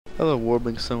Hello,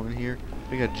 warblingsomeone here.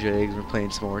 We got Jags. We're playing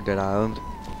some more Dead Island.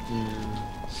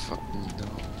 Fucking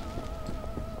dumb.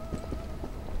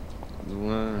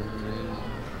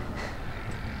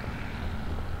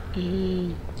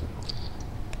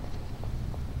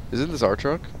 Isn't this our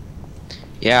truck?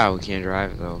 Yeah, we can't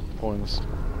drive it though. Pointless.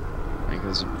 I think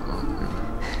it's,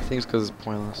 I think it's because it's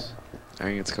pointless. I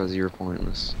think it's because you're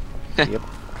pointless. Yep.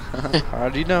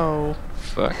 How'd you know?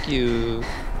 Fuck you.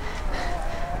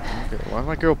 Okay, why is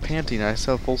my girl panting? I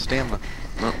still have full stamina.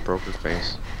 Oh, broke her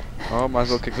face. Oh, might as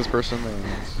well kick this person in the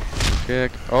ass.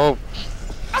 Kick. Oh.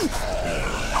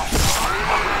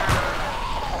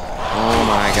 Oh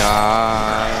my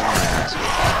god.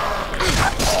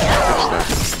 Bitch that,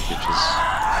 bitches.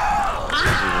 That's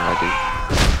usually what I do.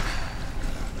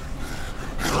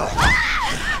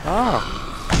 Ah.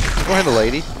 Go ahead,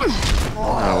 lady.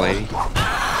 Not a lady.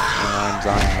 I'm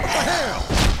dying.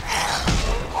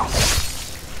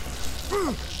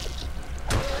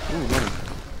 Ooh, money.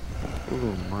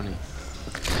 Ooh, money.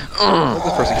 Where'd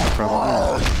this person come from?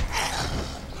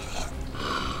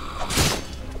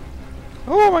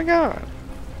 Oh my god.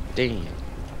 Damn.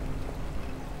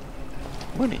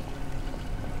 Money.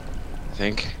 I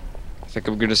think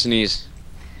I'm gonna sneeze.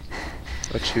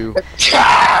 That's you.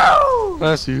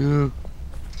 That's you.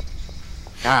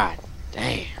 God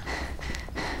damn.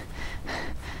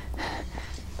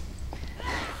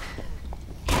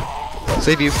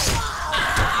 Save you.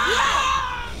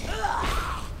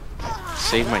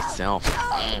 Save myself.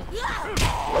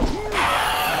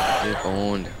 Get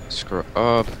owned. Screw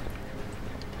up.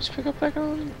 Just pick up that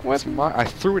gun. Weapon. I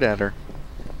threw it at her.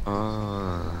 Trying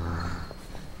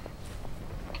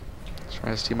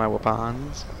to steal my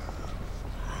weapons.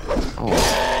 Oh.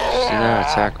 See that?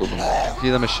 I tackled him. See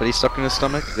that machete stuck in his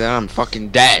stomach? Then I'm fucking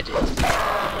dead.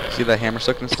 See that hammer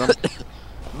stuck in his stomach?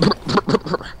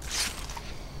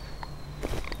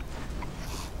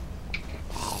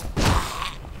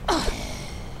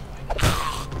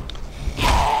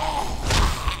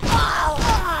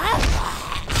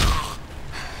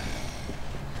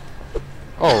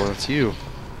 Oh, that's you.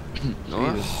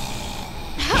 Jesus.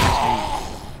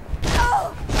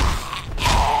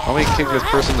 How many kick this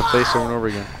person in the face over and over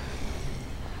again?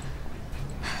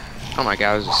 Oh my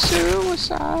god, it was a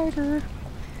suicider.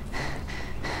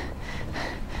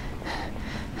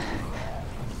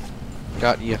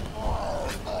 Got you.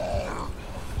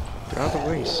 Get out of the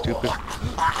way, stupid.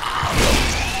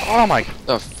 Oh my.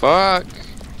 The fuck?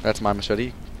 That's my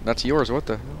machete. That's yours. What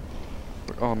the hell?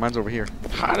 Oh, mine's over here.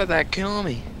 How did that kill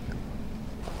me?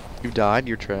 You died.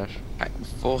 You're trash.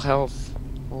 Full health.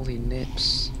 Holy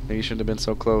nips. Maybe you shouldn't have been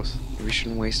so close. Maybe you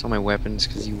shouldn't waste all my weapons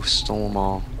because you stole them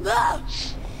all. I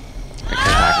came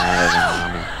back and I was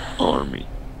an army.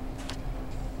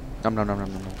 Nom nom nom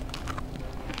nom nom.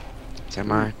 Is that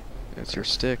mine? It's your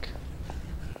stick.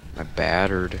 I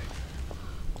battered.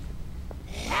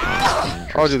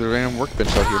 Oh, dude, the random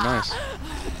workbench out here. Nice.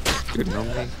 Dude, no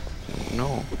me.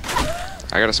 No.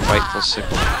 I got a spiteful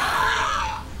sickle.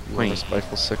 You want a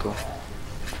spiteful sickle.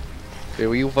 Okay,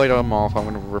 will you fight them off? I'm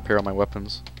gonna repair all my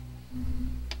weapons.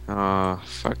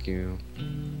 Fuck you.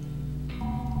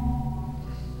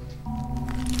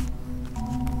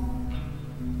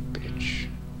 Bitch.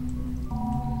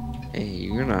 Hey,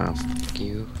 you're gonna fuck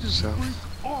you yourself.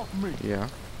 Yeah.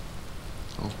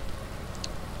 Oh.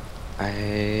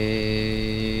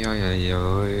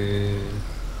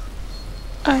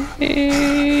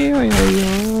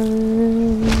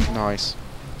 Nice.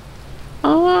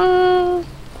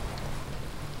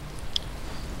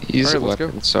 These Alright, let's go.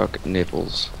 weapons suck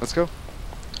nipples. Let's go.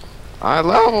 I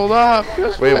leveled up.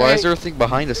 Wait, why is there a thing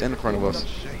behind us and in front of us?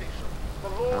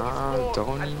 I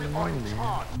don't even know, man.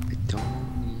 I don't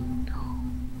even know.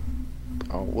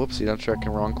 Oh, whoopsie, I'm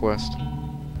checking wrong quest.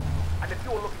 And if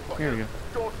you're looking for Here we help,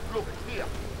 go. don't look here.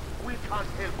 We can't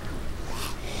help you.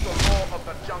 The law of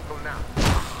the jungle now.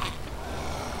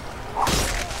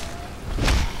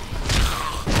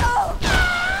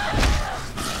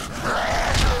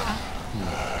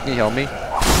 Can you help me?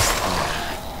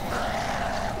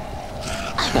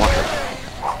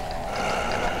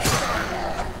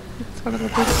 Son of a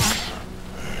bitch.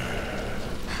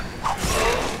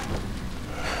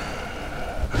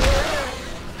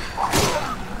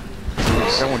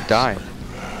 Someone died.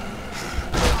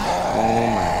 Oh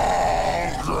my.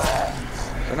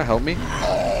 Gonna help me?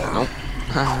 Nope.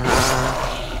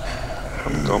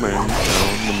 I'm coming down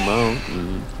the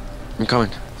mountain. I'm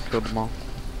coming. Killed them all.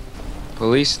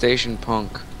 Police station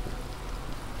punk.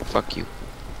 Fuck you.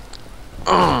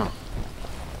 Away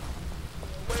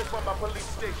from the police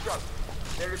station.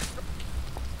 There is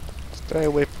Stay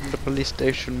away from the police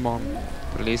station, Mom.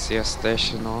 Policia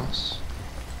stationos.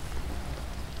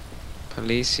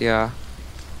 Policia.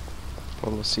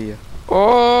 Policia.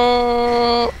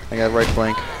 Oh! I got right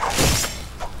flank.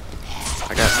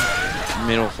 I got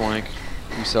middle flank.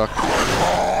 You suck.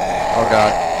 Oh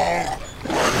god.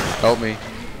 Help me.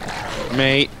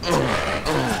 Mate.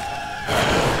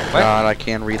 God, I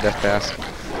can't read that fast.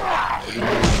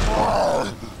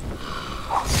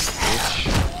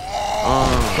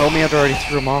 Help me after I already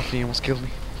threw him off and he almost killed me.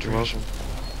 You're welcome.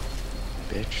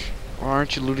 Bitch. Why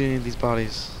aren't you looting any of these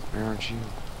bodies? Why aren't you?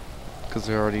 Because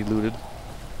they're already looted.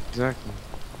 Exactly.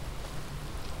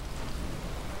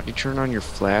 You turn on your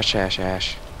flash,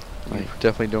 Ash. You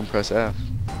definitely don't press F.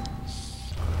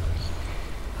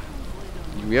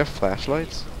 Do we have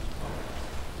flashlights?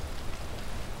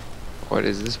 What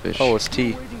is this bitch? Oh, it's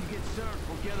T.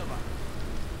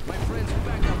 My friends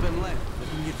back up and left,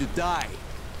 leaving you to die.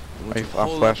 I'm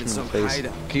flashing in the face.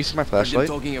 Can you see my flashlight?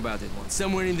 Talking about it.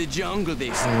 Somewhere in the jungle, they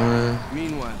say.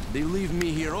 Meanwhile, they leave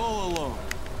me here all alone.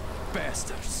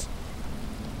 Bastards.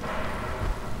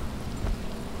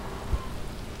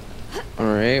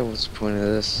 Alright, what's the point of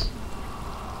this?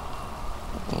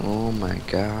 Oh my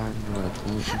god, what a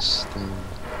pointless thing.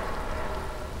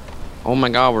 Oh my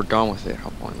god, we're done with it. How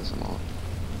pointless am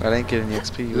I? I didn't get any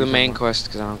XP. Do the main quest,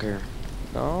 because I don't care.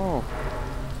 No.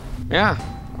 Yeah.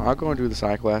 I'll go and do the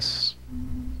side quests.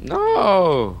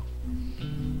 No!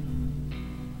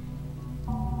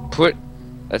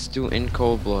 Let's do In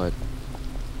Cold Blood.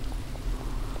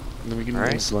 And then we can do the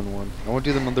Alright. insulin one. I want to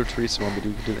do the Mother Teresa one, but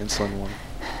we can do the insulin one.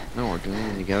 No, we're doing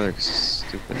them together because it's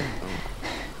stupid.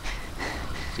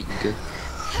 Feel good.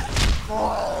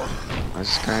 I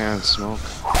just kind of smoke.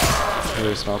 Are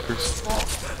they smokers?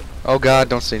 Oh god,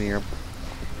 don't stay near him.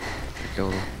 Go.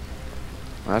 Well,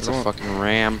 that's a Don't- fucking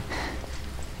ram.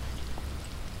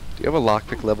 Do you have a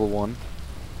lockpick level 1?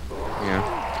 Yeah.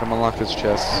 Come unlock this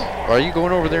chest. Why are you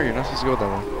going over there? You're not supposed to go that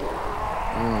way.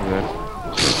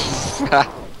 Oh,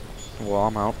 good. Well,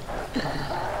 I'm out.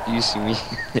 You see me?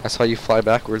 I saw you fly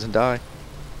backwards and die.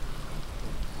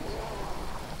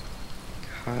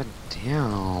 God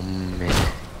damn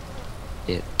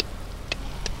it.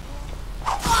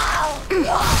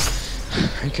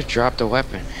 I could drop the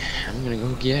weapon. I'm gonna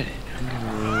go get it. I'm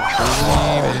gonna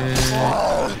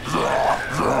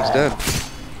I almost dead.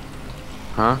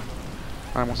 Huh?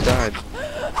 I almost died.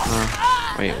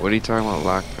 Wait, what are you talking about,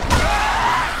 lock?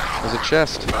 There's a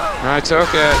chest. No, I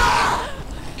took it.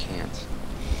 Can't.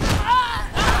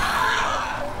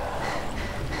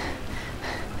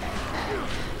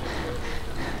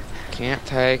 Can't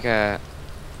take it.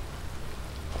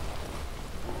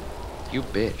 You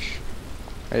bitch.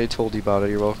 I told you about it.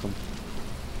 You're welcome.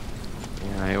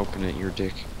 Yeah, I opened it. Your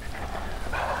dick.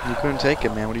 You couldn't take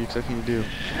it, man. What are you expecting me to do? I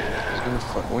was gonna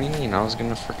what do you mean? I was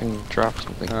gonna freaking drop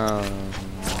something.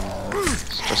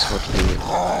 It's just what to do.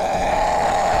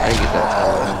 I get that.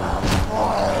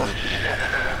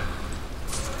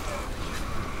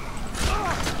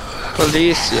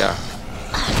 Policia.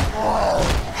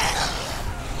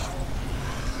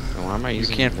 Why am I You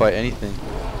using can't fight anything.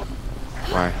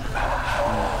 Why?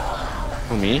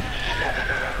 Who, me?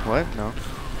 What? No.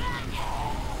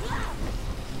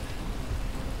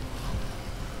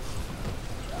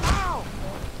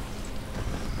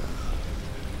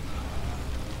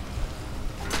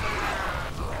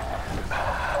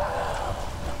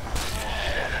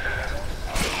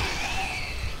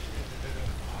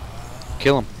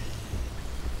 Kill him.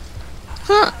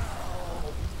 Huh?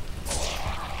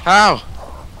 How?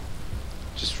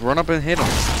 Just run up and hit him.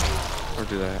 Or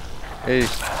do that? Hey,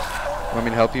 want me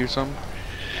to help you or something?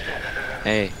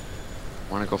 Hey,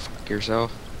 wanna go fuck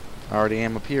yourself? I already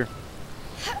am up here.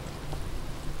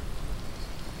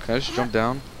 Can I just jump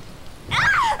down?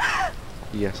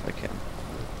 Yes, I can.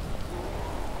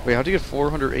 Wait, how'd you get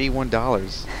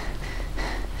 $481?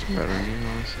 Better than you,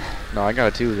 honestly. No, I got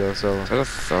it too, though, so... Is that a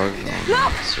thug? No,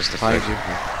 it's just a Behind fake. you.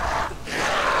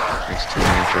 Thanks to me,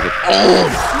 forget.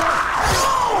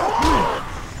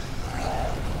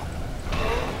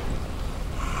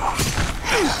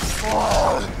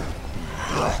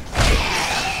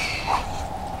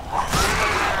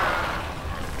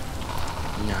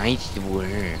 Nice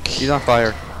work. He's on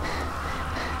fire.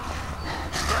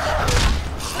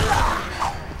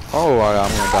 Oh,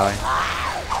 I'm gonna die.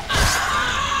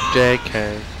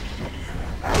 JK.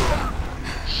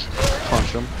 Punch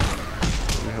him.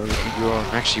 Where the hell did he go?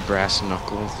 I'm actually brass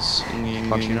knuckles.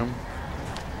 Punching him.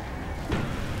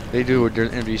 They do an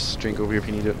energy drink over here if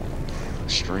you need it.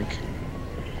 Strink.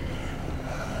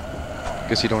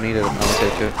 Guess you don't need it. I'm gonna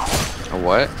take it. A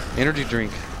what? Energy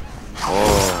drink.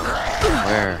 Oh.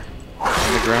 Where?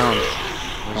 On the ground.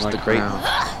 Where's on the that crate. ground?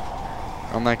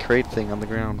 On that crate thing on the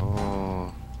ground.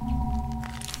 Oh.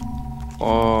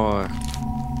 Oh.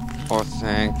 Oh,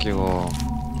 thank you.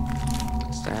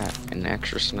 What's that? An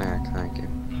extra snack, thank you.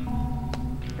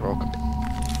 You're welcome.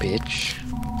 Bitch.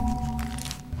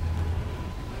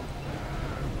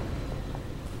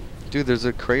 Dude, there's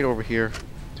a crate over here.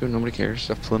 Dude, nobody cares. It's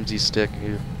a flimsy stick.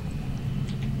 Dude.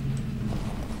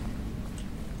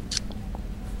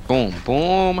 Boom,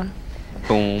 boom.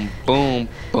 Boom, boom,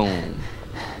 boom.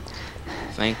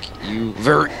 Thank you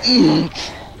very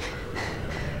much.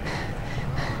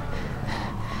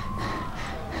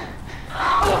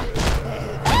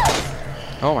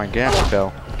 Oh my gosh, she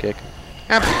fell. Kick.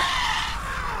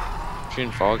 She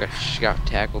didn't fall, she got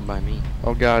tackled by me.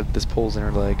 Oh god, this pole's in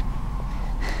her leg.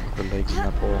 Her leg's in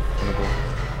that pole. That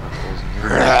pole's in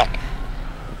your leg.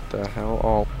 What the hell?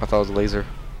 Oh, I thought it was a laser.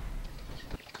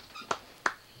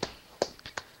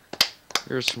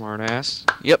 You're a smart ass.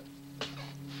 Yep.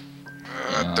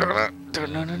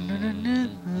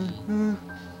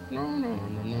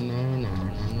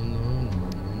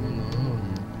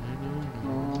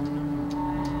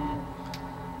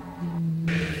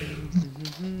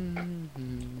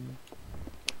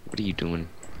 What are you doing?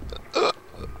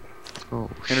 Oh,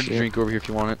 Energy shit. drink over here if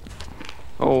you want it.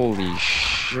 Holy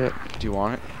shit. Do you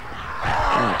want it?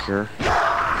 I don't care.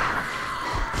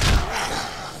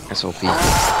 SOP.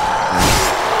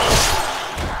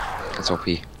 SOP.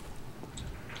 Kicked.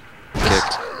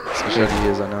 Especially he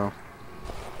is, I know.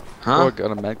 Huh? Oh, I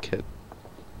got a med kit.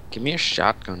 Give me a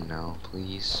shotgun now,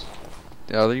 please.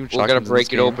 Yeah, are there even We gotta shotguns in break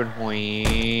this it game? open.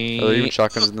 Are there even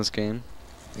shotguns in this game?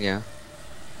 Yeah.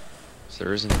 If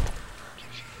there isn't.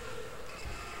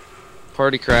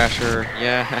 Party crasher.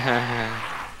 Yeah.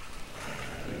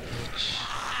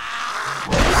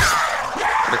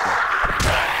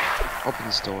 Open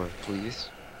this door, please.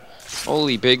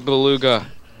 Holy big beluga.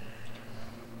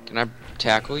 Can I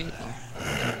tackle you?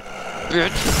 Bitch,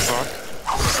 fuck.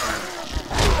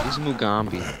 Who's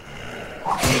Mugambi?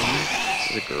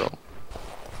 This is a girl.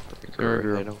 You're a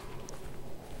girl. hit him.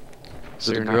 Is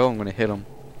So it a you're girl? not- I'm gonna hit him.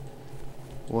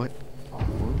 What?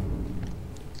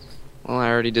 Well, I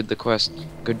already did the quest.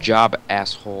 Good job,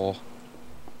 asshole.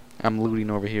 I'm looting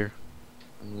over here.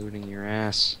 I'm looting your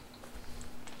ass.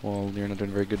 Well, you're not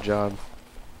doing a very good job.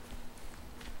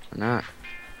 Or not.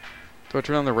 So I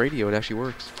turn on the radio, it actually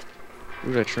works.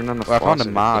 Dude, I turned on the Well, I found a faucet,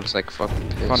 it mod. looks like fucking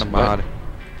piss. I found a What? mod.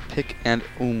 Pick and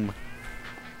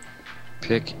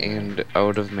Pick and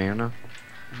out of mana?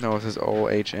 No, it says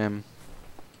OHM.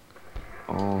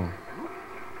 Oh.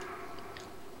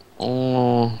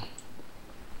 Oh.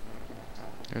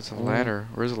 There's a ladder.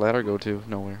 Where's the ladder go to?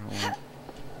 Nowhere. Oh,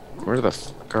 Where the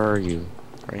fuck are you?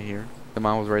 right here. The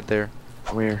mod was right there.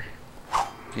 Where?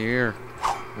 Here.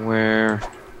 Where?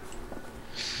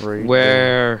 Right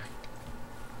Where?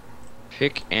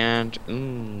 Pick and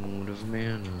out of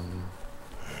mana.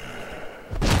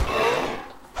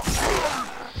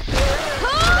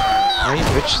 Why you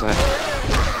bitch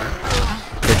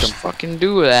that? Just fucking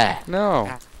do that. there.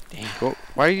 No. Damn. Go.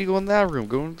 Why are you going in that room?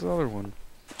 Go into the other one.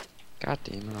 God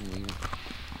damn it, I'm leaving.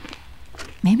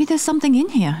 Maybe there's something in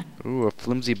here. Ooh, a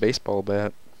flimsy baseball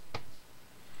bat.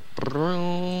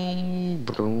 Broom,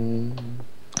 broom.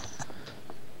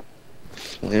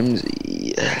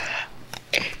 Flimsy.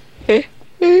 I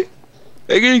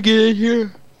gotta get in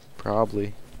here.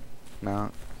 Probably.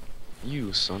 Not.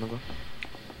 You son of a.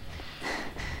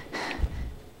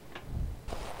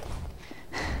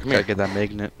 Gotta get that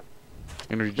magnet.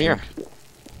 Energy Come here. drink.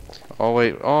 Oh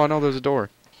wait. Oh no, there's a door.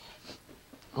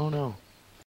 Oh no.